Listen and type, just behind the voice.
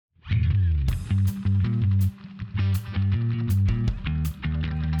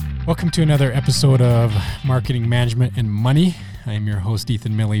Welcome to another episode of Marketing Management and Money. I am your host,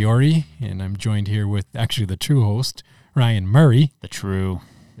 Ethan Miliori, and I'm joined here with actually the true host, Ryan Murray. The true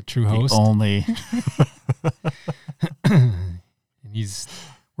host. The only. And he's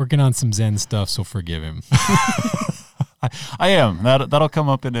working on some Zen stuff, so forgive him. I am. That'll come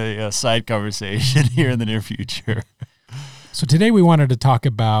up in a side conversation here in the near future. So today we wanted to talk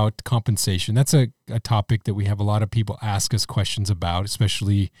about compensation. That's a topic that we have a lot of people ask us questions about,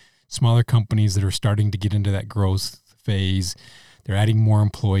 especially smaller companies that are starting to get into that growth phase. They're adding more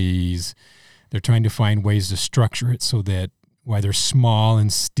employees. They're trying to find ways to structure it so that while they're small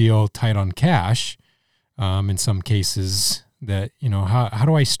and still tight on cash, in some cases, that, how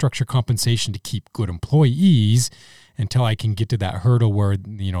do I structure compensation to keep good employees until I can get to that hurdle where,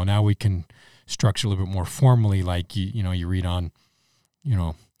 now we can structure a little bit more formally, like, you read on,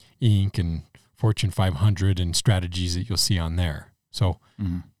 Inc. and Fortune 500 and strategies that you'll see on there. So,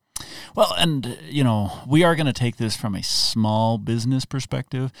 Well, and, we are going to take this from a small business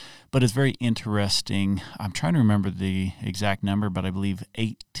perspective, but it's very interesting. I'm trying to remember the exact number, but I believe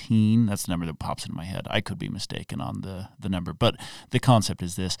 18, that's the number that pops into my head. I could be mistaken on the number, but the concept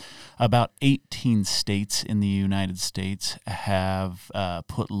is this. About 18 states in the United States have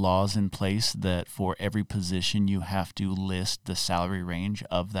put laws in place that for every position you have to list the salary range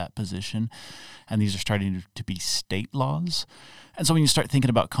of that position, and these are starting to be state laws. And so when you start thinking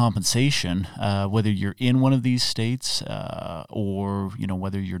about compensation, whether you're in one of these states or,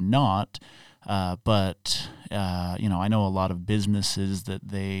 whether you're not, but I know a lot of businesses that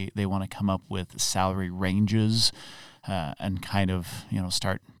they want to come up with salary ranges and kind of,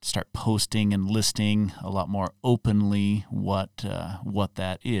 start posting and listing a lot more openly what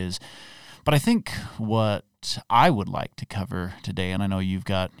that is. But I think what I would like to cover today, and I know you've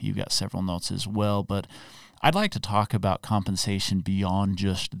got several notes as well, but I'd like to talk about compensation beyond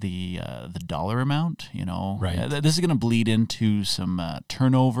just the dollar amount. Right. This is going to bleed into some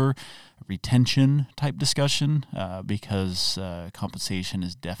turnover, retention type discussion because compensation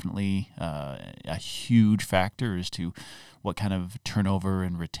is definitely a huge factor as to what kind of turnover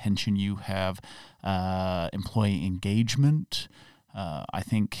and retention you have. Employee engagement, I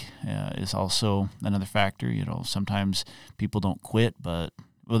think, is also another factor. Sometimes people don't quit, but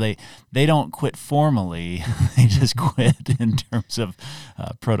they don't quit formally. They just quit in terms of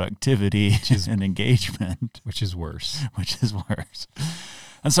productivity and engagement, which is worse.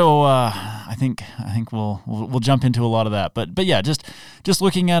 And so I think we'll jump into a lot of that. But yeah, just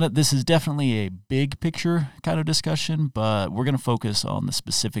looking at it, this is definitely a big picture kind of discussion. But we're going to focus on the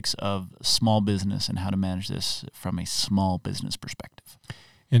specifics of small business and how to manage this from a small business perspective.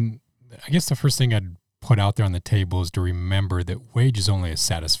 And I guess the first thing I'd put out there on the table is to remember that wage is only a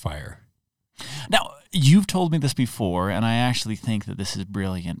satisfier. Now, you've told me this before, and I actually think that this is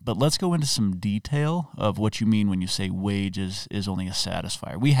brilliant, but let's go into some detail of what you mean when you say wage is only a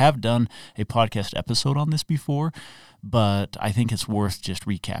satisfier. We have done a podcast episode on this before, but I think it's worth just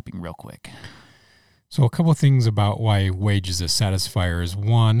recapping real quick. So a couple of things about why wage is a satisfier is,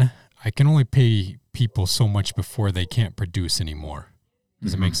 one, I can only pay people so much before they can't produce anymore.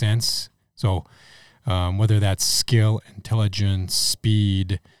 Does it make sense? So whether that's skill, intelligence,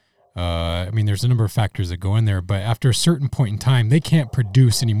 speed, there's a number of factors that go in there, but after a certain point in time, they can't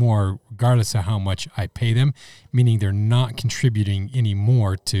produce anymore regardless of how much I pay them, meaning they're not contributing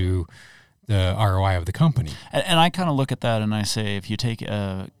anymore to the ROI of the company. And I kind of look at that and I say, if you take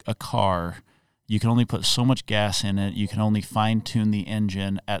a car, you can only put so much gas in it. You can only fine-tune the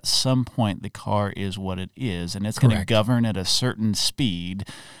engine. At some point, the car is what it is, and it's going to govern at a certain speed.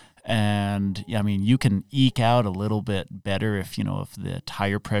 And you can eke out a little bit better if the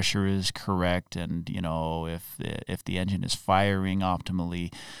tire pressure is correct and if the engine is firing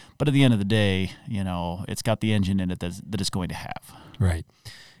optimally. But at the end of the day, it's got the engine in it that it's going to have. Right.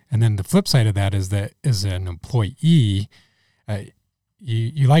 And then the flip side of that is that as an employee,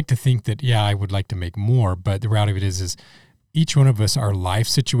 you like to think that, I would like to make more, but the reality of it is each one of us, our life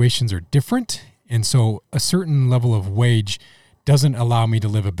situations are different, and so a certain level of wage doesn't allow me to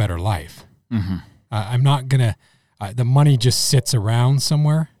live a better life. Mm-hmm. I'm not going to, the money just sits around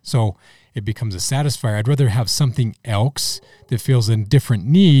somewhere, so it becomes a satisfier. I'd rather have something else that feels a different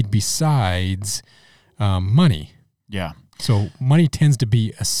need besides money. Yeah. So money tends to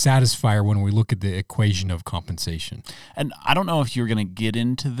be a satisfier when we look at the equation of compensation. And I don't know if you're going to get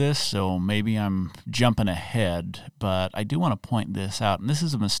into this, so maybe I'm jumping ahead, but I do want to point this out. And this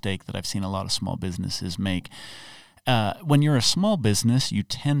is a mistake that I've seen a lot of small businesses make. When you're a small business, you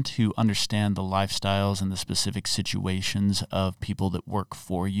tend to understand the lifestyles and the specific situations of people that work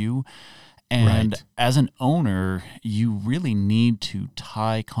for you. And Right. as an owner, you really need to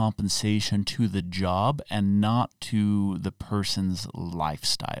tie compensation to the job and not to the person's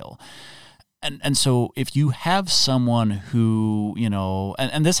lifestyle. And so if you have someone who,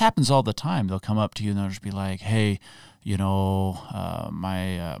 and this happens all the time, they'll come up to you and they'll just be like, hey,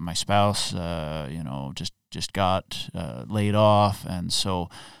 my spouse, just got laid off. And so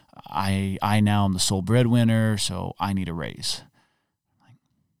I now am the sole breadwinner, so I need a raise.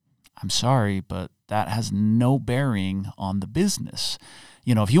 I'm sorry, but that has no bearing on the business.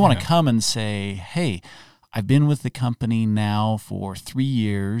 If you want to come and say, hey, I've been with the company now for 3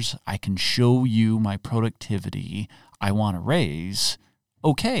 years, I can show you my productivity, I want a raise,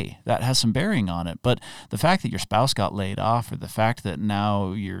 okay, that has some bearing on it. But the fact that your spouse got laid off, or the fact that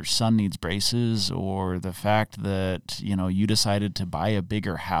now your son needs braces, or the fact that, you decided to buy a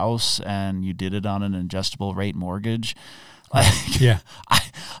bigger house and you did it on an adjustable rate mortgage, Yeah.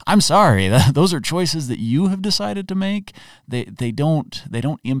 I'm sorry. Those are choices that you have decided to make. They don't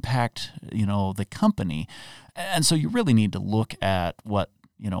impact the company, and so you really need to look at what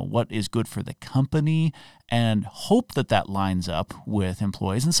is good for the company and hope that lines up with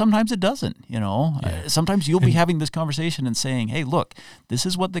employees. And sometimes it doesn't. Sometimes you'll be having this conversation and saying, "Hey, look, this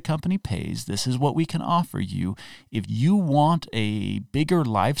is what the company pays. This is what we can offer you. If you want a bigger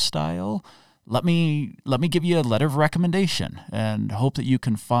lifestyle, let me give you a letter of recommendation and hope that you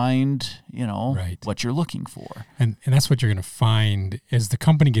can find, Right. what you're looking for." And that's what you're going to find as the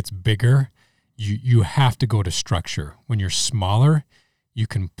company gets bigger. You have to go to structure. When you're smaller, you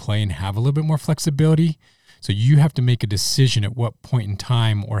can play and have a little bit more flexibility. So you have to make a decision at what point in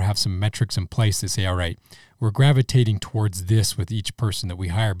time, or have some metrics in place to say, all right, we're gravitating towards this with each person that we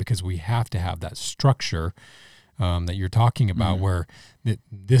hire, because we have to have that structure that you're talking about, where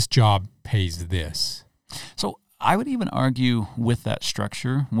this job pays this. So I would even argue with that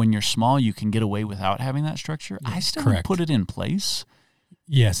structure, when you're small, you can get away without having that structure. I still would correct. put it in place.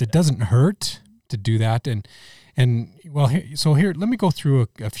 Yes, it doesn't hurt to do that. And well, here, let me go through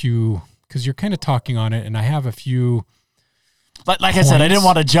a few, because you're kind of talking on it, and I have a few. But like I said, I didn't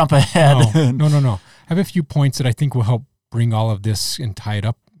want to jump ahead. No. I have a few points that I think will help bring all of this and tie it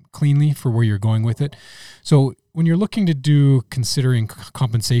up cleanly for where you're going with it. So when you're looking to considering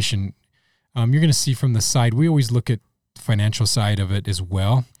compensation, you're going to see from the side, we always look at the financial side of it as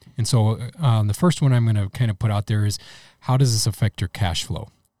well. And so the first one I'm going to kind of put out there is, how does this affect your cash flow?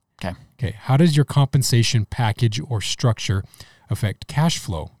 Okay. How does your compensation package or structure affect cash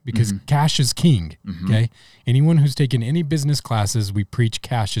flow? Because cash is king. Okay. Anyone who's taken any business classes, we preach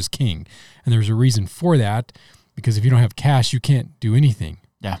cash is king. And there's a reason for that, because if you don't have cash, you can't do anything.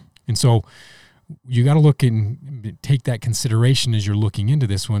 Yeah. And so you got to look and take that consideration as you're looking into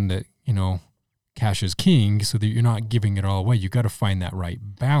this one, that, cash is king, so that you're not giving it all away. You got to find that right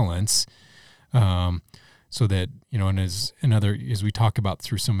balance. So that, and as we talk about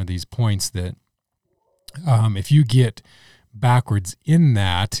through some of these points, that if you get backwards in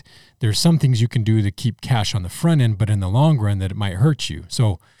that, there's some things you can do to keep cash on the front end, but in the long run that it might hurt you.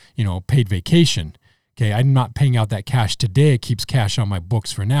 So, paid vacation. Okay, I'm not paying out that cash today. It keeps cash on my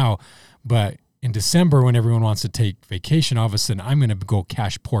books for now. But in December, when everyone wants to take vacation, all of a sudden I'm going to go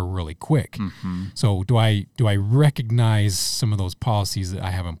cash poor really quick. So do I recognize some of those policies that I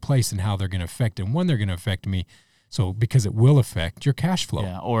have in place and how they're going to affect and when they're going to affect me? So because it will affect your cash flow.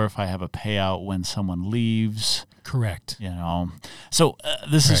 Yeah, or if I have a payout when someone leaves. Correct. So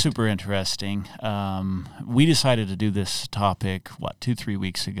this is super interesting. We decided to do this topic, 2-3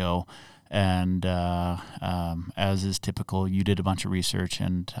 weeks ago. And as is typical, you did a bunch of research,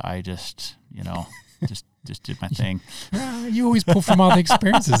 and I just did my thing. You always pull from all the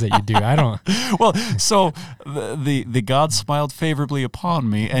experiences that you do. I don't. Well, so the God smiled favorably upon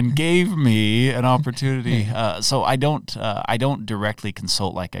me and gave me an opportunity. So I don't directly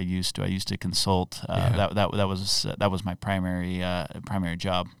consult like I used to. I used to consult. That was my primary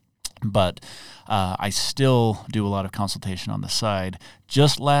job. But I still do a lot of consultation on the side.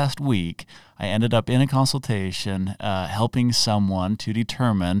 Just last week, I ended up in a consultation helping someone to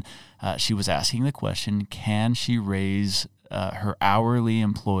determine, she was asking the question, can she raise her hourly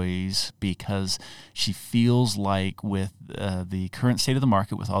employees because she feels like with the current state of the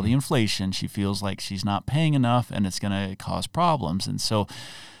market, with all the inflation, she feels like she's not paying enough and it's going to cause problems. And so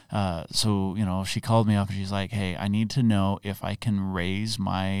she called me up and she's like, hey, I need to know if I can raise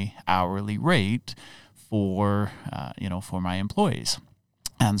my hourly rate for my employees.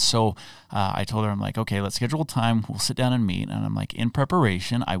 And so I told her, I'm like, okay, let's schedule a time. We'll sit down and meet. And I'm like, in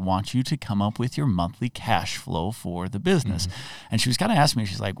preparation, I want you to come up with your monthly cash flow for the business. And she was kind of asking me,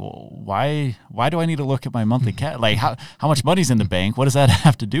 she's like, well, why do I need to look at my monthly cash? Like, how much money's in the bank? What does that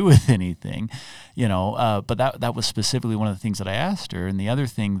have to do with anything? But that was specifically one of the things that I asked her. And the other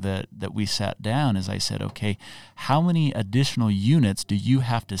thing that we sat down is I said, okay, how many additional units do you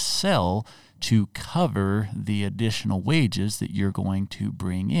have to sell to cover the additional wages that you're going to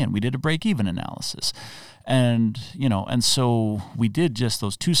bring in? We did a break-even analysis. And so we did just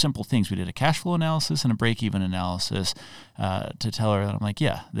those two simple things. We did a cash flow analysis and a break-even analysis to tell her that I'm like,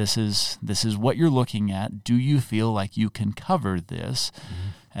 yeah, this is what you're looking at. Do you feel like you can cover this?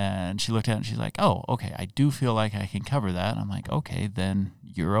 And she looked at it and she's like, oh, okay, I do feel like I can cover that. I'm like, okay, then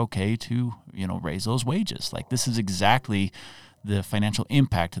you're okay to, raise those wages. Like, this is exactly the financial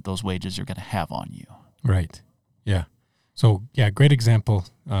impact that those wages are going to have on you. Right. Yeah. So, yeah, great example.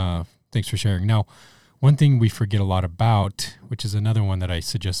 Thanks for sharing. Now, one thing we forget a lot about, which is another one that I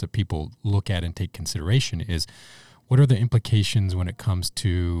suggest that people look at and take consideration, is what are the implications when it comes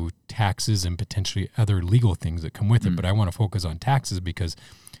to taxes and potentially other legal things that come with it. But I want to focus on taxes because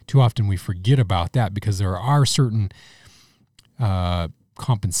too often we forget about that, because there are certain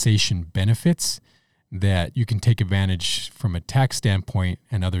compensation benefits that you can take advantage from a tax standpoint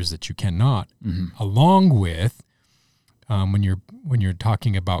and others that you cannot, along with when you're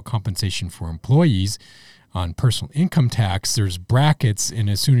talking about compensation for employees on personal income tax, there's brackets, and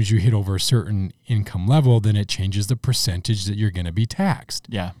as soon as you hit over a certain income level, then it changes the percentage that you're going to be taxed.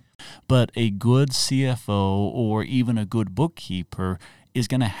 Yeah. But a good CFO or even a good bookkeeper is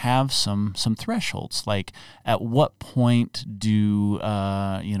going to have some thresholds. Like, at what point do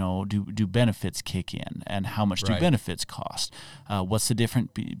benefits kick in, and how much do benefits cost? What's the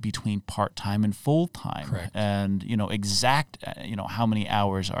difference between part-time and full-time? Correct. And exact how many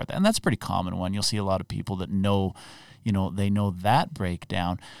hours are that? And that's a pretty common one. You'll see a lot of people that know. They know that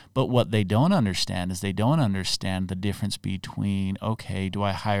breakdown, but what they don't understand is they don't understand the difference between, okay, do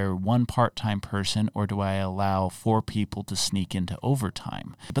I hire one part-time person or do I allow 4 people to sneak into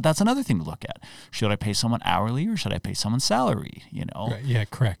overtime? But that's another thing to look at. Should I pay someone hourly or should I pay someone salary? Right. Yeah,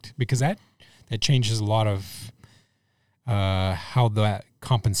 correct. Because that changes a lot of how that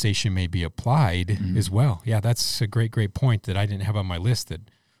compensation may be applied as well. Yeah, that's a great point that I didn't have on my list, that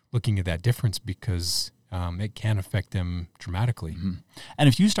looking at that difference, because it can affect them dramatically. And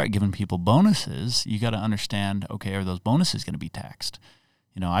if you start giving people bonuses, you got to understand, okay, are those bonuses going to be taxed?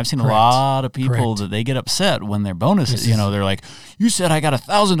 I've seen a lot of people that they get upset when their bonuses, they're like, you said I got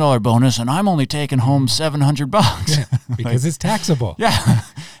 $1,000 bonus and I'm only taking home $700. Yeah, because it's taxable. Yeah.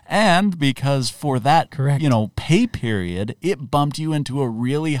 And because for that, pay period, it bumped you into a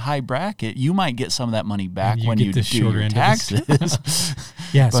really high bracket. You might get some of that money back when you do your taxes.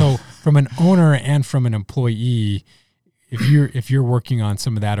 Yeah. So from an owner and from an employee, if you're working on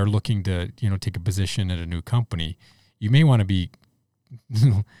some of that or looking to, take a position at a new company, you may want to be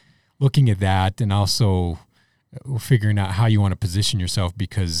looking at that and also figuring out how you want to position yourself,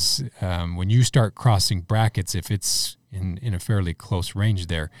 because when you start crossing brackets, if it's in a fairly close range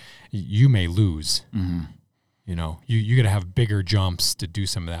there, you may lose. You got to have bigger jumps to do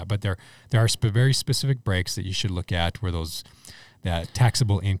some of that. But there are very specific breaks that you should look at where that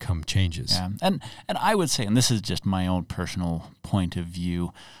taxable income changes. Yeah. And I would say, and this is just my own personal point of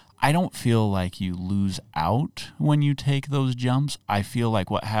view, I don't feel like you lose out when you take those jumps. I feel like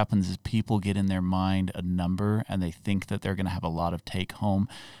what happens is people get in their mind a number and they think that they're going to have a lot of take home,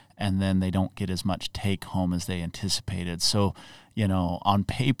 and then they don't get as much take home as they anticipated. So, on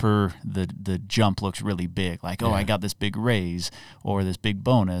paper, the jump looks really big, like, I got this big raise or this big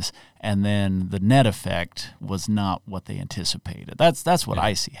bonus, and then the net effect was not what they anticipated. That's what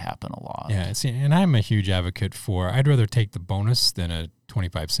I see happen a lot. Yeah, and I'm a huge advocate for, I'd rather take the bonus than a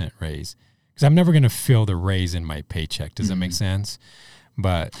 25-cent raise, because I'm never going to feel the raise in my paycheck. Does that make sense?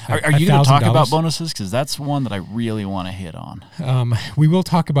 But are you going to talk about bonuses? Because that's one that I really want to hit on. We will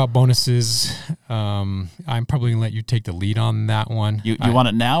talk about bonuses. I'm probably going to let you take the lead on that one. You want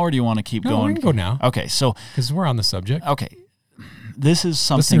it now, or do you want to keep going? We can go now. Okay, so because we're on the subject. Okay, this is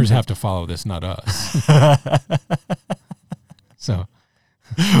something listeners have to follow this, not us. So,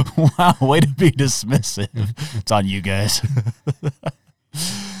 wow, way to be dismissive. It's on you guys.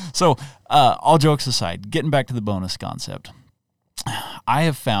 So, all jokes aside, getting back to the bonus concept, I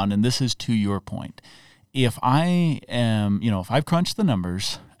have found, and this is to your point, if I've crunched the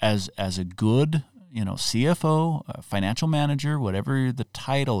numbers as a good, CFO, financial manager, whatever the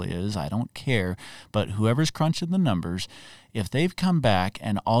title is, I don't care, but whoever's crunching the numbers, if they've come back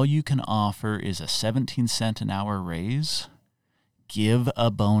and all you can offer is a 17 cent an hour raise, give a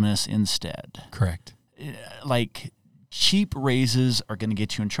bonus instead. Correct. Like, cheap raises are going to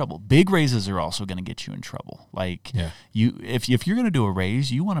get you in trouble. Big raises are also going to get you in trouble. Like, if you're going to do a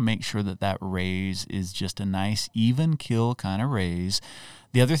raise, you want to make sure that raise is just a nice, even kill kind of raise.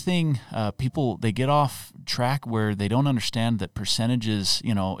 The other thing, people, they get off track where they don't understand that percentages,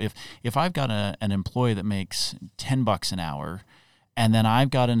 if I've got an employee that makes $10 an hour, and then I've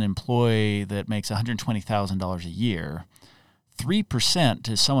got an employee that makes $120,000 a year, 3%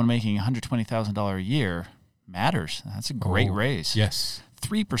 to someone making $120,000 a year matters. That's a great raise. Yes.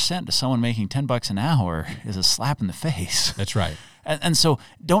 3% to someone making $10 an hour is a slap in the face. That's right. And so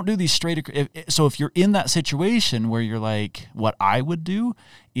don't do these straight. So if you're in that situation where you're like, what I would do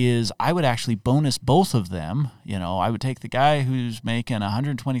is I would actually bonus both of them. I would take the guy who's making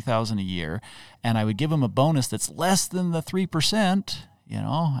 $120,000 a year, and I would give him a bonus that's less than the 3%.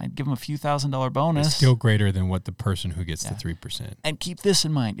 I'd give him a few $1,000 bonus. It's still greater than what the person who gets the 3%. And keep this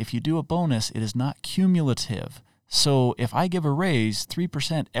in mind. If you do a bonus, it is not cumulative. So if I give a raise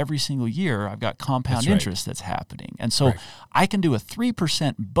 3% every single year, I've got compound interest that's happening. And so I can do a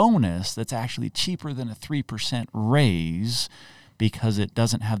 3% bonus that's actually cheaper than a 3% raise because it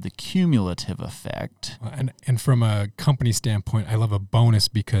doesn't have the cumulative effect. And from a company standpoint, I love a bonus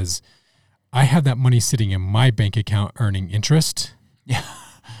because I have that money sitting in my bank account earning interest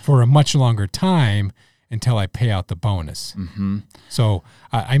for a much longer time until I pay out the bonus. Mm-hmm. So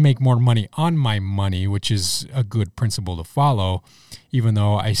I make more money on my money, which is a good principle to follow, even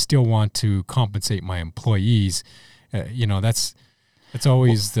though I still want to compensate my employees. That's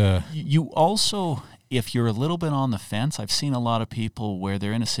always You also, if you're a little bit on the fence, I've seen a lot of people where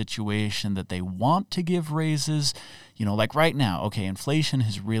they're in a situation that they want to give raises. Like right now, okay, inflation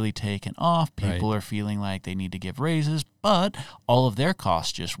has really taken off. People are feeling like they need to give raises, but all of their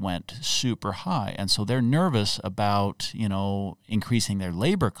costs just went super high. And so they're nervous about, increasing their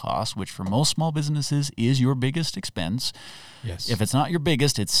labor costs, which for most small businesses is your biggest expense. Yes. If it's not your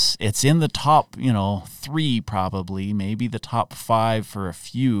biggest, it's in the top, 3 probably, maybe the top 5 for a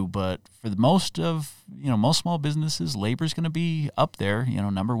few, but for the most small businesses, labor is going to be up there,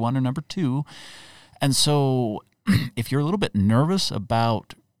 number 1 or number 2. And so if you're a little bit nervous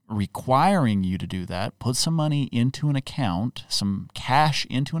about requiring you to do that, put some money into an account, some cash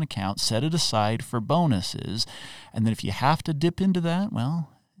into an account, set it aside for bonuses. And then if you have to dip into that, well,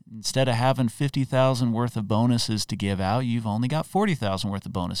 instead of having $50,000 worth of bonuses to give out, you've only got $40,000 worth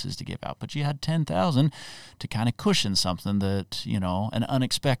of bonuses to give out. But you had $10,000 to kind of cushion something that, an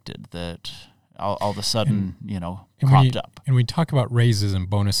unexpected that all of a sudden, cropped up. And we talk about raises and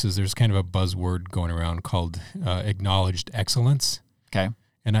bonuses. There's kind of a buzzword going around called acknowledged excellence. Okay.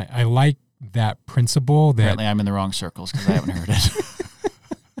 And I like that principle. Apparently I'm in the wrong circles because I haven't heard it.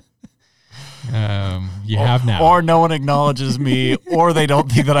 You have now. Or no one acknowledges me, or they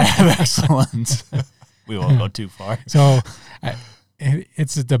don't think that I have excellence. We won't go too far. So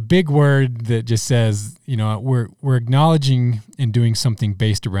it's the big word that just says, we're acknowledging and doing something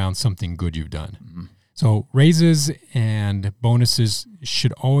based around something good you've done. Mm-hmm. So raises and bonuses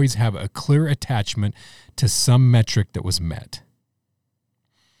should always have a clear attachment to some metric that was met.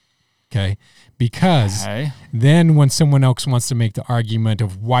 Okay? Because then when someone else wants to make the argument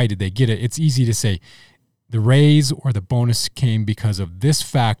of why did they get it, it's easy to say the raise or the bonus came because of this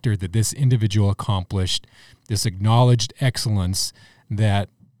factor that this individual accomplished, this acknowledged excellence that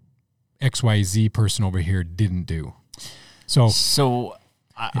XYZ person over here didn't do. So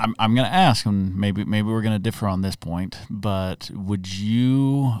I'm going to ask, and maybe we're going to differ on this point, but would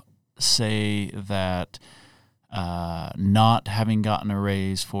you say that not having gotten a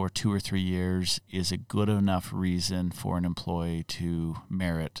raise for 2 or 3 years is a good enough reason for an employee to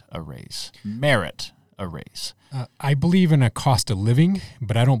merit a raise? I believe in a cost of living,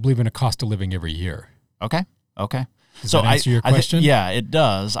 but I don't believe in a cost of living every year. Okay. Does that answer your question? Yeah, it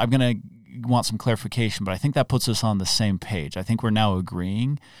does. I'm going to want some clarification, but I think that puts us on the same page. I think we're now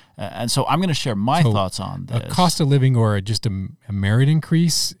agreeing. And so I'm going to share my thoughts on this. A cost of living or just a merit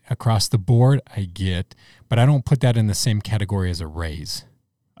increase across the board, I get, but I don't put that in the same category as a raise.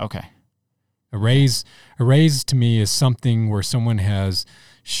 Okay. A raise to me is something where someone has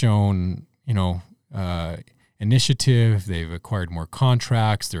shown, initiative, they've acquired more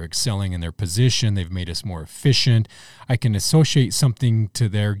contracts, they're excelling in their position, they've made us more efficient. I can associate something to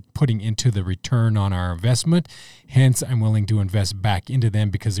their putting into the return on our investment. Hence, I'm willing to invest back into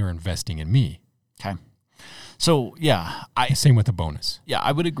them because they're investing in me. Okay. So, yeah, Same with the bonus. Yeah,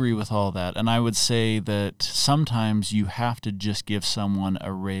 I would agree with all that. And I would say that sometimes you have to just give someone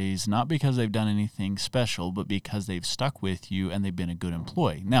a raise, not because they've done anything special, but because they've stuck with you and they've been a good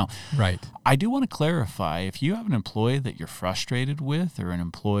employee. Now, Right. I do want to clarify, if you have an employee that you're frustrated with or an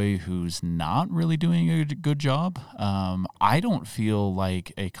employee who's not really doing a good job, I don't feel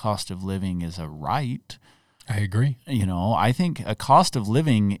like a cost of living is a right. I agree. I think a cost of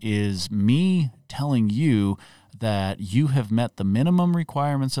living is me telling you that you have met the minimum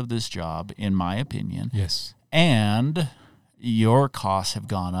requirements of this job, in my opinion. Yes. And your costs have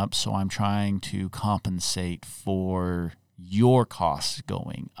gone up, so I'm trying to compensate for your costs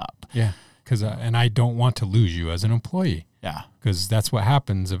going up. Yeah. And I don't want to lose you as an employee. Yeah. Because that's what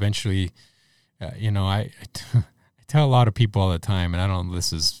happens eventually. I tell a lot of people all the time, and I don't know if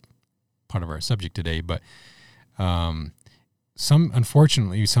this is part of our subject today, but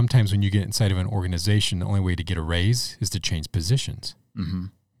unfortunately, sometimes when you get inside of an organization, the only way to get a raise is to change positions. Mm-hmm.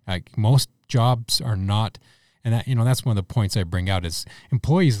 Like most jobs are not, and that's one of the points I bring out is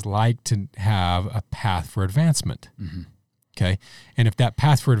employees like to have a path for advancement. Mm-hmm. Okay. And if that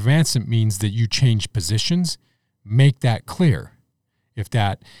path for advancement means that you change positions, make that clear. If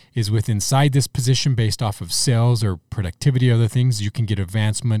that is inside this position based off of sales or productivity, other things, you can get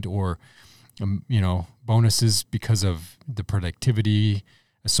advancement or bonuses because of the productivity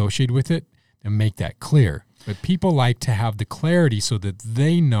associated with it, and make that clear. But people like to have the clarity so that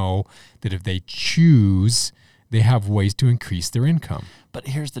they know that if they choose, they have ways to increase their income. But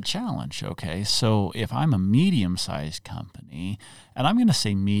here's the challenge, okay? So if I'm a medium-sized company, and I'm going to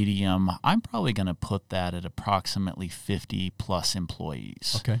say medium, I'm probably going to put that at approximately 50-plus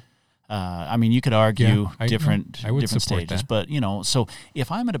employees. Okay. You could argue different support stages, that. But, so if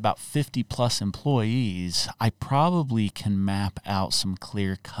I'm at about 50-plus employees, I probably can map out some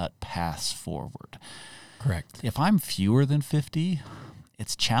clear-cut paths forward. Correct. If I'm fewer than 50,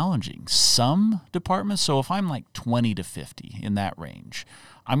 it's challenging. Some departments, so if I'm like 20 to 50 in that range,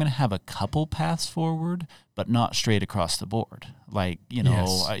 I'm going to have a couple paths forward, but not straight across the board. Like,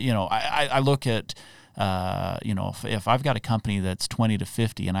 Yes. I look at, if I've got a company that's 20 to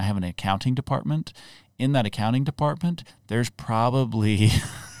 50 and I have an accounting department, in that accounting department, there's probably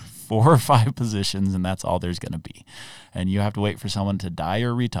 4 or 5 positions, and that's all there's going to be. And you have to wait for someone to die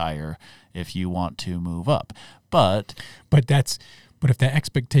or retire if you want to move up. But if that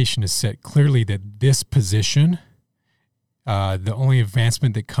expectation is set clearly that this position, the only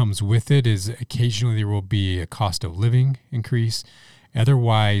advancement that comes with it is occasionally there will be a cost of living increase.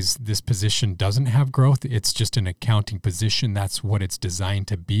 Otherwise, this position doesn't have growth. It's just an accounting position. That's what it's designed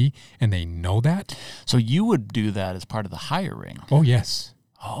to be, and they know that. So you would do that as part of the hiring. Oh, yes.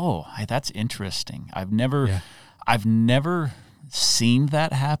 Oh, that's interesting. I've never seen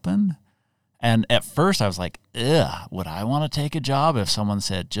that happen. And at first I was like, would I want to take a job if someone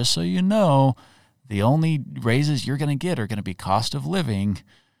said, just so you know, the only raises you're going to get are going to be cost of living.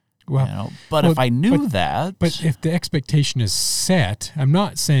 Well, if I knew that. But if the expectation is set, I'm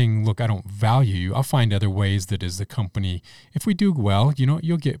not saying, look, I don't value you. I'll find other ways that as the company, if we do well,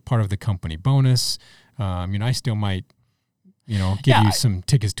 you'll get part of the company bonus. I still might, give you some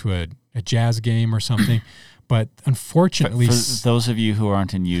tickets to a jazz game or something. But unfortunately, for those of you who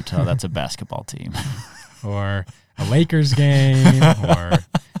aren't in Utah, that's a basketball team. Or a Lakers game or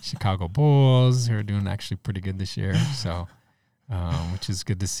Chicago Bulls, who are doing actually pretty good this year. So, which is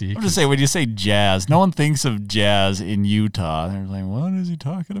good to see. I'm just saying, when you say jazz, no one thinks of jazz in Utah. They're like, what is he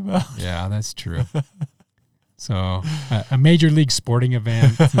talking about? Yeah, that's true. So, a major league sporting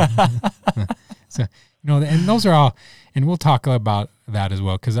event. So, and those are all, and we'll talk about that as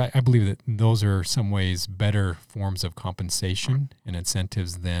well, because I believe that those are some ways better forms of compensation and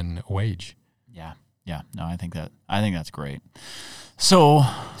incentives than wage. Yeah. No, I think that's great. So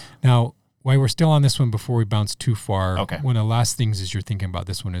now, while we're still on this one, before we bounce too far, okay. One of the last things as you're thinking about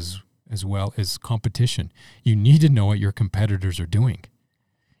this one is as well is competition. You need to know what your competitors are doing.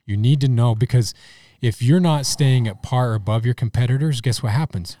 You need to know, because if you're not staying at par or above your competitors, guess what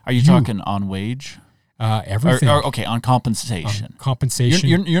happens? Are you talking on wage? Everything. Okay, on compensation. Compensation.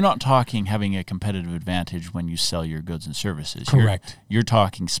 You're not talking having a competitive advantage when you sell your goods and services. Correct. You're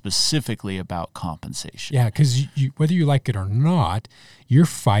talking specifically about compensation. Yeah, because whether you like it or not, you're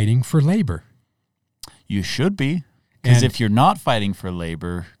fighting for labor. You should be. Because if you're not fighting for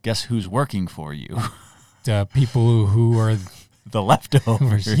labor, guess who's working for you? The people who are the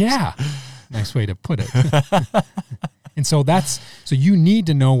leftovers. Yeah. Nice way to put it. And so you need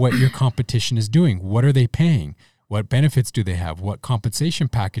to know what your competition is doing. What are they paying? What benefits do they have? What compensation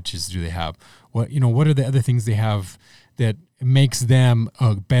packages do they have? What are the other things they have that makes them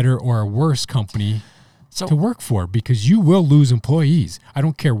a better or a worse company to work for, because you will lose employees. I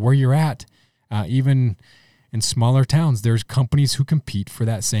don't care where you're at. Even in smaller towns, there's companies who compete for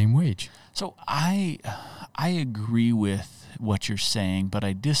that same wage. So I agree with what you're saying, but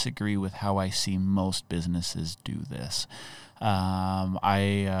I disagree with how I see most businesses do this. I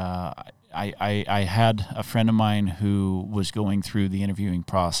had a friend of mine who was going through the interviewing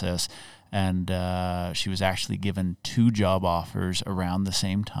process, and she was actually given 2 job offers around the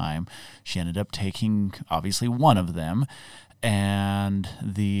same time. She ended up taking, obviously, one of them, and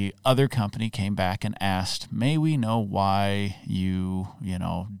the other company came back and asked, may we know why you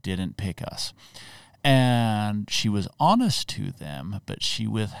didn't pick us? And she was honest to them, but she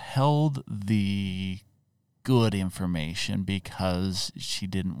withheld the good information because she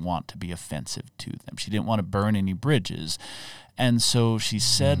didn't want to be offensive to them. She didn't want to burn any bridges. And so she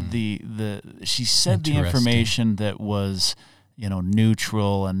said the information that was,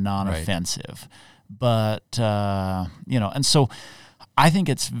 neutral and non-offensive. Right. But and so I think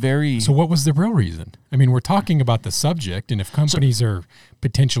it's very... So what was the real reason? I mean, we're talking about the subject, and if companies are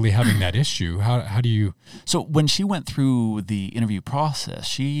potentially having that issue, how do you... So when she went through the interview process,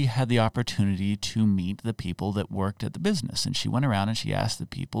 she had the opportunity to meet the people that worked at the business. And she went around and she asked the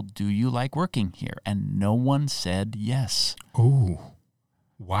people, do you like working here? And no one said yes. Oh,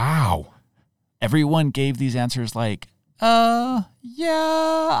 wow. Everyone gave these answers like, yeah,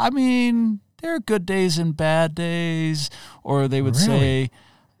 I mean... there are good days and bad days, or they would say,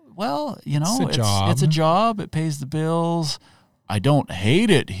 well, it's a job. It pays the bills. I don't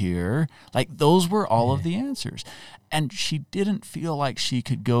hate it here. Like, those were all of the answers. And she didn't feel like she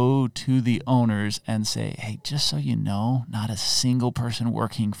could go to the owners and say, hey, just so you know, not a single person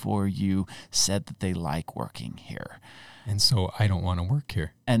working for you said that they like working here. And so I don't want to work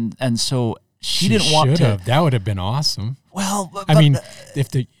here. And so she didn't want to. That would have been awesome. Well, I mean,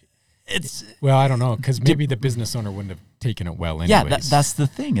 I don't know, because maybe the business owner wouldn't have taken it well anyways. Yeah, that's the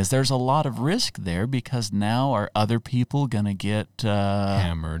thing, is there's a lot of risk there, because now are other people going to get...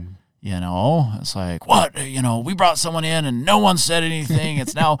 hammered. It's like, what? We brought someone in and no one said anything.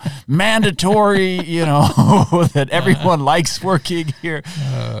 It's now mandatory, that everyone likes working here.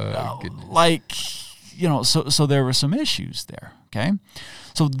 So there were some issues there, okay?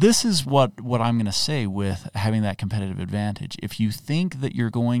 So this is what I'm going to say with having that competitive advantage. If you think that you're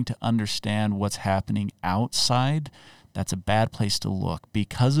going to understand what's happening outside, that's a bad place to look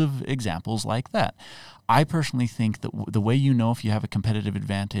because of examples like that. I personally think that the way you know if you have a competitive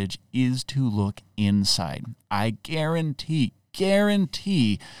advantage is to look inside. I guarantee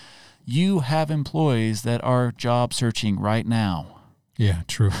you have employees that are job searching right now. Yeah,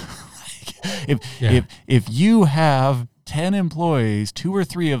 true. If you have 10 employees, 2 or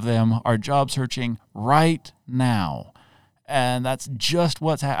 3 of them are job searching right now. And that's just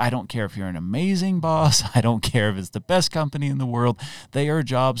what's happening. I don't care if you're an amazing boss. I don't care if it's the best company in the world. They are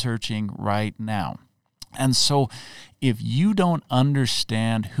job searching right now. And so if you don't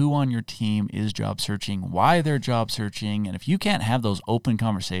understand who on your team is job searching, why they're job searching, and if you can't have those open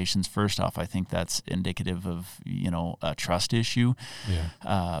conversations, first off, I think that's indicative of, a trust issue.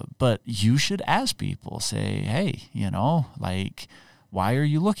 Yeah. But you should ask people, say, hey, why are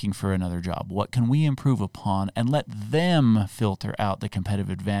you looking for another job? What can we improve upon? And let them filter out the competitive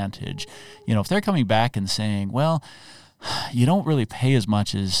advantage. If they're coming back and saying, well, you don't really pay as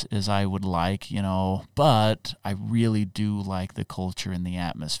much as I would like, but I really do like the culture and the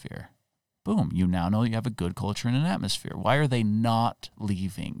atmosphere. Boom, you now know you have a good culture and an atmosphere. Why are they not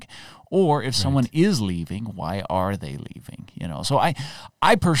leaving? Or if someone is leaving, why are they leaving? So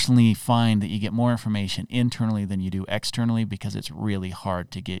I personally find that you get more information internally than you do externally, because it's really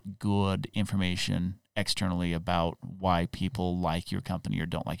hard to get good information externally about why people like your company or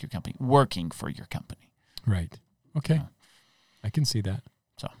don't like your company working for your company. Right. Okay. I can see that.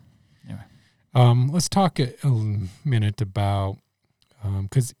 So, anyway. Let's talk a minute about,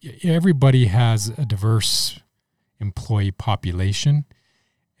 because everybody has a diverse employee population,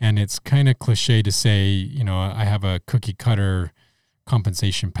 and it's kind of cliche to say, I have a cookie cutter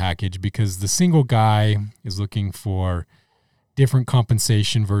compensation package, because the single guy is looking for different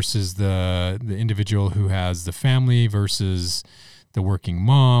compensation versus the individual who has the family versus the working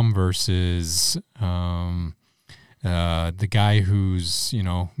mom versus the guy who's,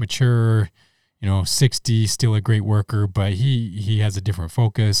 mature, 60, still a great worker, but he has a different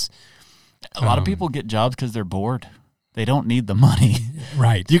focus. A lot of people get jobs because they're bored. They don't need the money.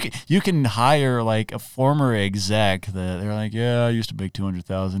 Right. You can hire like a former exec that they're like, yeah, I used to make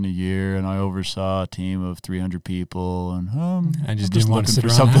 $200,000 a year and I oversaw a team of 300 people and I just didn't want to sit for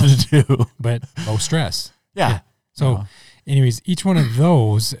around something to do. But low stress. Yeah. So anyways, each one of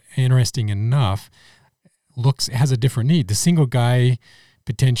those, interesting enough, has a different need. The single guy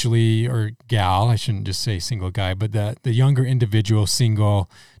potentially, or gal, I shouldn't just say single guy, but the younger individual, single,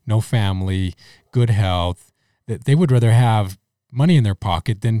 no family, good health, that they would rather have money in their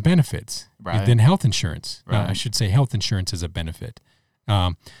pocket than benefits, than health insurance. Right. I should say health insurance is a benefit.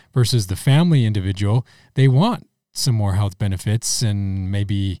 Versus the family individual, they want some more health benefits and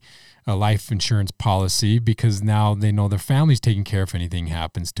maybe a life insurance policy because now they know their family's taken care of if anything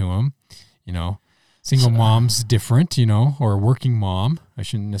happens to them. Single mom's different, or a working mom. I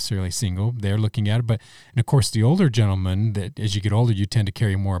shouldn't necessarily single. They're looking at it. And of course, the older gentleman, that as you get older, you tend to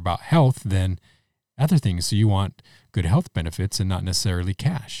carry more about health than other things. So you want good health benefits and not necessarily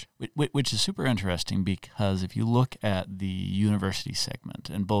cash. Which is super interesting because if you look at the university segment,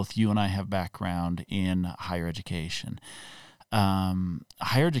 and both you and I have background in higher education,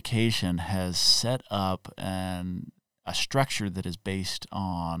 higher education has set up a structure that is based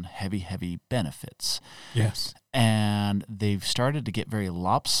on heavy benefits. Yes. And they've started to get very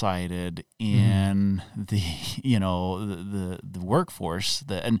lopsided in the workforce.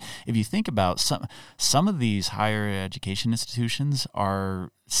 And if you think about some of these higher education institutions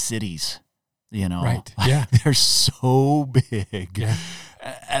are cities, Right. Yeah. They're so big. Yeah.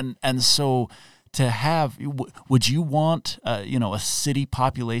 And so to have, would you want, a city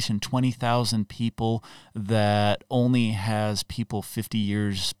population, 20,000 people that only has people 50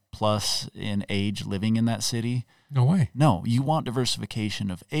 years plus in age living in that city? No way. No, you want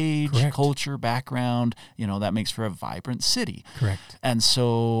diversification of age, Correct. culture, background. That makes for a vibrant city. Correct. And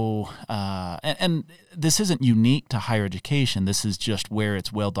so, and this isn't unique to higher education. This is just where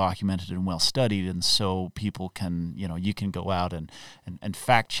it's well documented and well studied. And so people can, you can go out and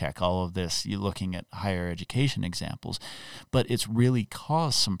fact check all of this. You're looking at higher education examples, but it's really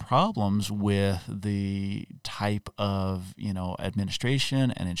caused some problems with the type of,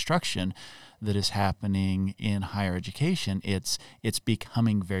 administration and instruction that is happening in higher education. It's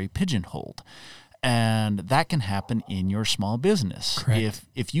becoming very pigeonholed. And that can happen in your small business. Correct.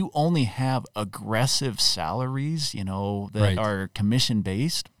 If you only have aggressive salaries, that Right. are commission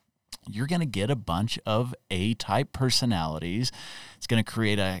based, you're going to get a bunch of A-type personalities. It's going to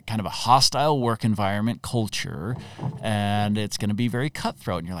create a kind of a hostile work environment culture, and it's going to be very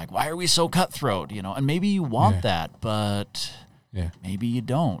cutthroat. And you're like, why are we so cutthroat? And maybe you want that, but maybe you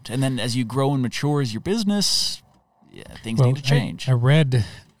don't. And then as you grow and mature as your business, things need to change. I read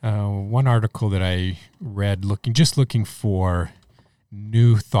one article that I read looking for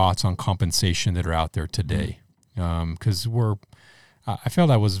new thoughts on compensation that are out there today. Because I felt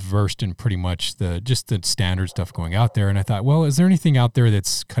I was versed in pretty much the standard stuff going out there. And I thought, well, is there anything out there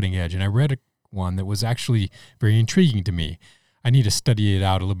that's cutting edge? And I read one that was actually very intriguing to me. I need to study it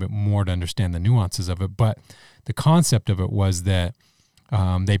out a little bit more to understand the nuances of it. But the concept of it was that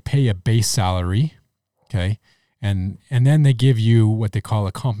they pay a base salary, okay? And then they give you what they call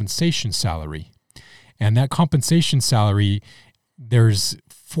a compensation salary. And that compensation salary, there's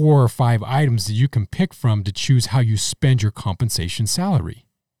 4 or 5 items that you can pick from to choose how you spend your compensation salary.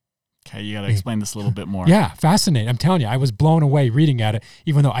 Okay, you got to explain this a little bit more. Yeah, fascinating. I'm telling you, I was blown away reading at it,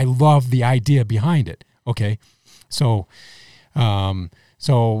 even though I love the idea behind it. Okay, so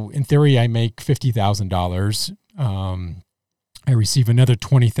in theory, I make $50,000. I receive another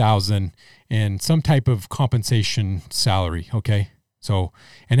 $20,000 in some type of compensation salary. Okay, so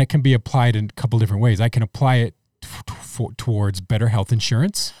and that can be applied in a couple different ways. I can apply it towards better health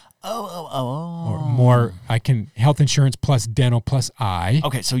insurance. Or more, I can health insurance plus dental plus eye.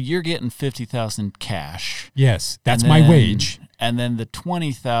 Okay, so you're getting $50,000 cash. Yes, that's my wage. And then the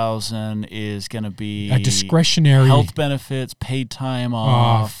 $20,000 is going to be a discretionary health benefits, paid time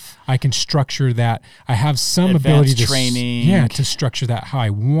off. I can structure that. I have some advanced ability to training. To structure that how I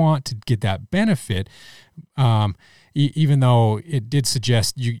want to get that benefit. Even though it did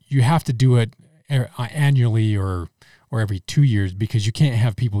suggest you have to do it annually or every 2 years because you can't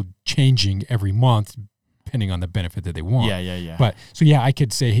have people changing every month depending on the benefit that they want. Yeah. But so I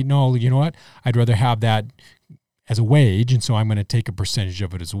could say, hey, no, you know what? I'd rather have that as a wage, and so I'm going to take a percentage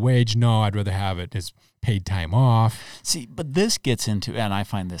of it as a wage. No, I'd rather have it as paid time off. See, but this gets into, and I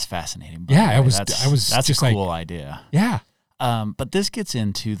find this fascinating. That's a cool idea. Yeah. But this gets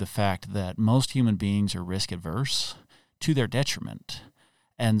into the fact that most human beings are risk adverse to their detriment.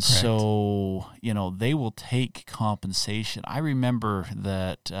 And Correct. So, they will take compensation. I remember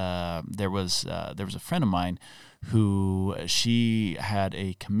that there was a friend of mine who she had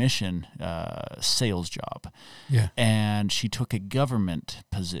a commission sales job. Yeah. And she took a government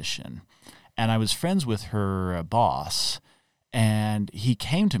position. And I was friends with her boss. And he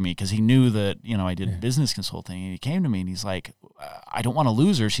came to me because he knew that, I did business consulting. And he came to me and he's like, I don't want to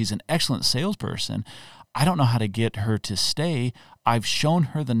lose her. She's an excellent salesperson. I don't know how to get her to stay. I've shown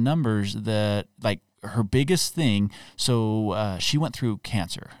her the numbers that, like, her biggest thing. So she went through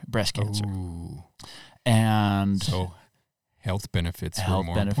cancer, breast cancer. Ooh. And so health benefits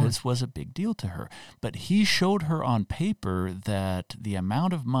was a big deal to her. But he showed her on paper that the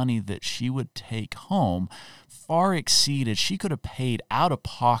amount of money that she would take home far exceeded. She could have paid out of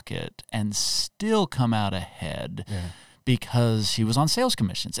pocket and still come out ahead. Yeah. Because she was on sales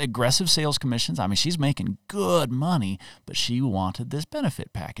commissions, aggressive sales commissions. I mean, she's making good money, but she wanted this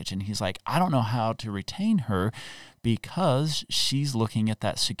benefit package. And he's like, I don't know how to retain her because she's looking at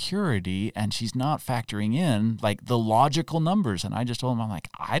that security and she's not factoring in like the logical numbers. And I just told him, I'm like,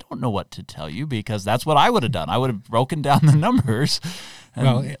 I don't know what to tell you because that's what I would have done. I would have broken down the numbers.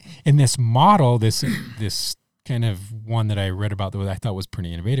 Well, in this model, this kind of one that I read about that I thought was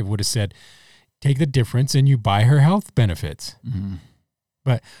pretty innovative would have said, take the difference and you buy her health benefits. Mm-hmm.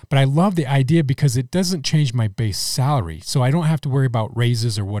 But I love the idea because it doesn't change my base salary. So I don't have to worry about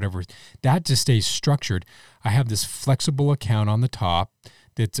raises or whatever. That just stays structured. I have this flexible account on the top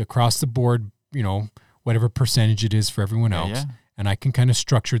that's across the board, whatever percentage it is for everyone else. Yeah. And I can kind of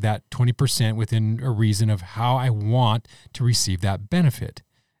structure that 20% within a reason of how I want to receive that benefit.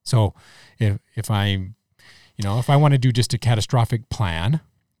 So if I want to do just a catastrophic plan,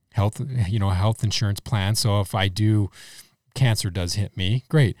 health insurance plan. So if cancer does hit me,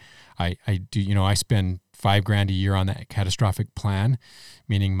 great. I spend $5,000 a year on that catastrophic plan,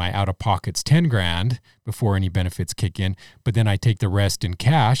 meaning my out of pocket's $10,000 before any benefits kick in. But then I take the rest in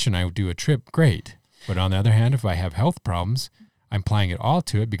cash and I do a trip, great. But on the other hand, if I have health problems, I'm applying it all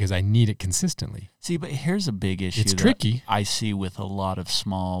to it because I need it consistently. See, but here's a big issue. It's tricky. I see with a lot of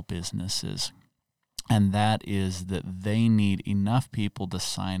small businesses. And that is that they need enough people to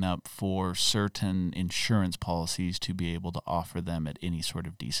sign up for certain insurance policies to be able to offer them at any sort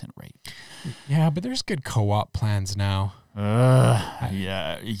of decent rate. Yeah, but there's good co-op plans now.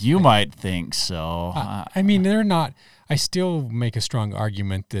 Yeah, you might think so. I mean, they're not. I still make a strong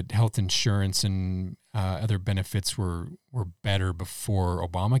argument that health insurance and other benefits were better before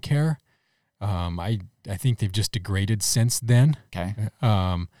Obamacare. I think they've just degraded since then. Okay.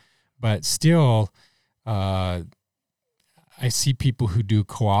 But still, I see people who do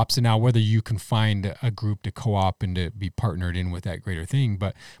co-ops, and now whether you can find a group to co-op and to be partnered in with that greater thing.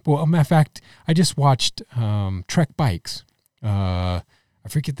 But well, matter of fact, I just watched Trek Bikes. I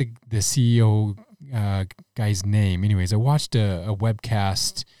forget the CEO guy's name. Anyways, I watched a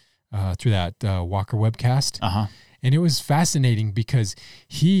webcast through that Walker webcast. Uh-huh. And it was fascinating because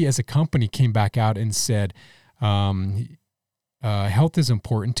he, as a company, came back out and said, health is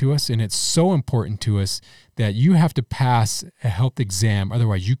important to us, and it's so important to us that you have to pass a health exam,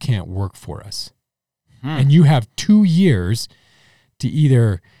 otherwise you can't work for us. And you have 2 years to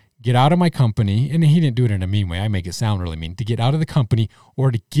either get out of my company, and he didn't do it in a mean way, I make it sound really mean, to get out of the company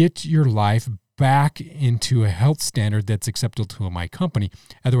or to get your life back into a health standard that's acceptable to my company.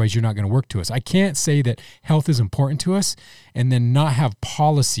 Otherwise, you're not going to work to us. I can't say that health is important to us and then not have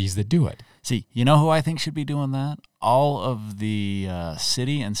policies that do it. See, you know who I think should be doing that? All of the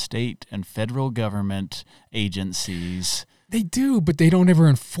city and state and federal government agencies. They do, but they don't ever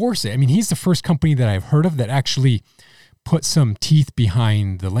enforce it. I mean, he's the first company that I've heard of that actually put some teeth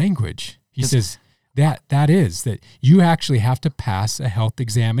behind the language. He says that you actually have to pass a health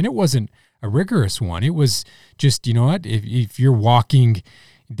exam. And it wasn't a rigorous one. It was just, you know what, if you're walking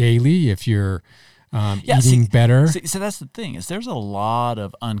daily, if you're eating better. So that's the thing, is there's a lot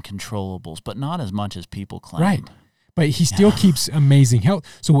of uncontrollables, but not as much as people claim. Right. But he still keeps amazing health.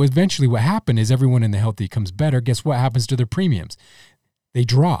 So eventually what happened is everyone in the health becomes better. Guess what happens to their premiums? They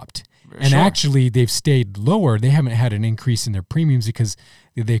dropped. And actually they've stayed lower. They haven't had an increase in their premiums because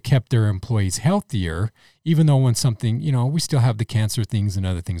they kept their employees healthier, even though when something, we still have the cancer things and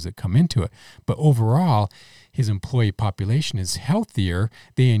other things that come into it. But overall, his employee population is healthier.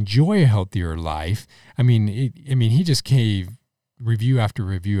 They enjoy a healthier life. He just gave review after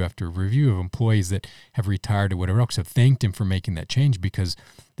review after review of employees that have retired or whatever else have thanked him for making that change because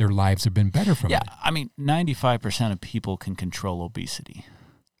their lives have been better from it. Yeah, 95% of people can control obesity.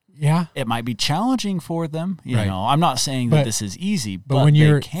 Yeah. It might be challenging for them. You know, I'm not saying that this is easy, but when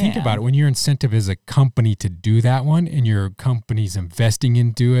they can. Think about it, when your incentive is a company to do that one and your company's investing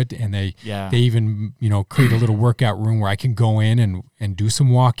into it and they even, create a little workout room where I can go in and do some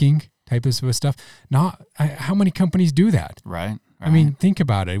walking type of stuff. How many companies do that? Right. I mean, think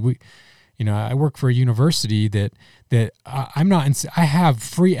about it. I work for a university that I have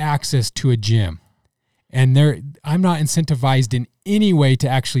free access to a gym. And I'm not incentivized in any way to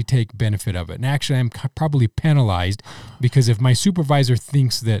actually take benefit of it. And actually, I'm probably penalized because if my supervisor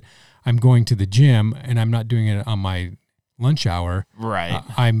thinks that I'm going to the gym and I'm not doing it on my lunch hour, Right.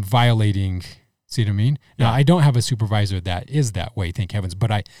 I'm violating. See what I mean? Now, Yeah. I don't have a supervisor that is that way, thank heavens,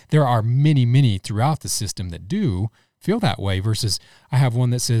 but there are many throughout the system that do feel that way versus I have one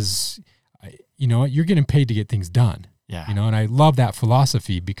that says, you know what, you're getting paid to get things done. Yeah. You know, and I love that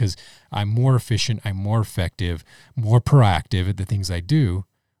philosophy because I'm more efficient, I'm more effective, more proactive at the things I do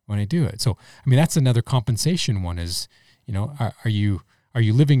when I do it. So, I mean, that's another compensation one is, you know, are you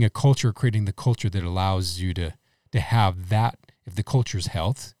living a culture, creating the culture that allows you to have that, if the culture is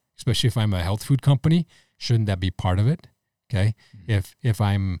health, especially if I'm a health food company, shouldn't that be part of it? Okay. If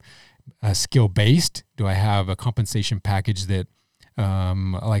I'm skill-based, do I have a compensation package that,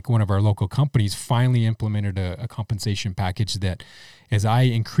 like one of our local companies finally implemented a compensation package that as I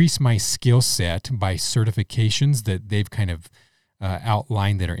increase my skill set by certifications that they've kind of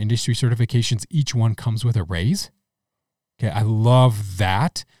outlined that are industry certifications, each one comes with a raise. Okay. I love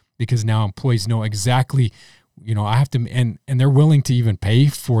that because now employees know exactly, you know, I have to, and they're willing to even pay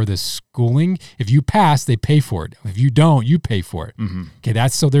for the schooling. If you pass, they pay for it. If you don't, you pay for it. Mm-hmm. Okay.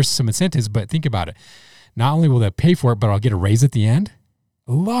 So there's some incentives, but think about it. Not only will they pay for it, but I'll get a raise at the end.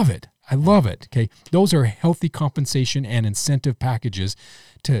 I love it. Okay. Those are healthy compensation and incentive packages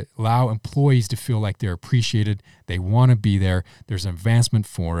to allow employees to feel like they're appreciated. They want to be there. There's advancement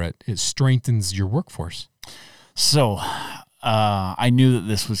for it. It strengthens your workforce. So, I knew that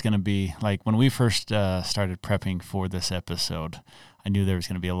this was going to be like when we first started prepping for this episode, I knew there was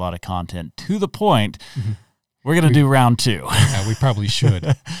going to be a lot of content to the point. Mm-hmm. We're going to do round 2. Yeah, we probably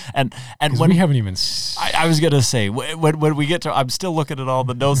should. and when we haven't even, I was going to say when we get to, I'm still looking at all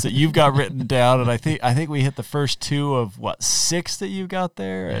the notes that you've got written down. And I think we hit the first 2 of 6 that you got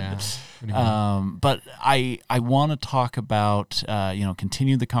there. And, but I want to talk about,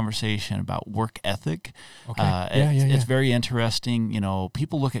 continue the conversation about work ethic. Okay. It's very interesting. You know,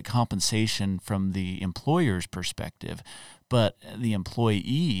 people look at compensation from the employer's perspective, but the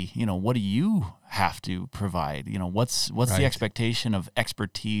employee, you know, what do you have to provide? You know, what's the expectation of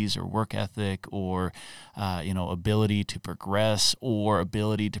expertise or work ethic or, ability to progress or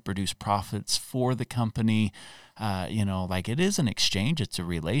ability to produce profits for the company? Like it is an exchange, it's a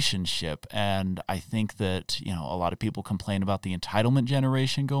relationship. And I think that, you know, a lot of people complain about the entitlement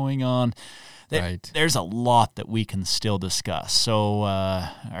generation going on. There's a lot that we can still discuss. So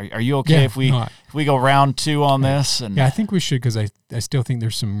are you okay if we go round 2 on this? And I think we should, because I still think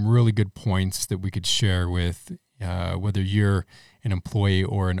there's some really good points that we could share with whether you're an employee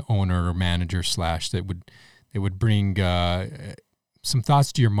or an owner or manager / that would bring some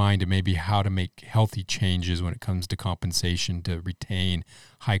thoughts to your mind and maybe how to make healthy changes when it comes to compensation to retain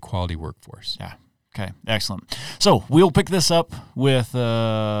high quality workforce. Yeah. Okay, excellent. So we'll pick this up with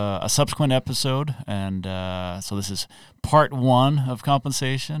a subsequent episode, and so this is part 1 of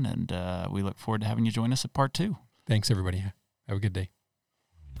compensation, and we look forward to having you join us at part 2. Thanks, everybody. Have a good day.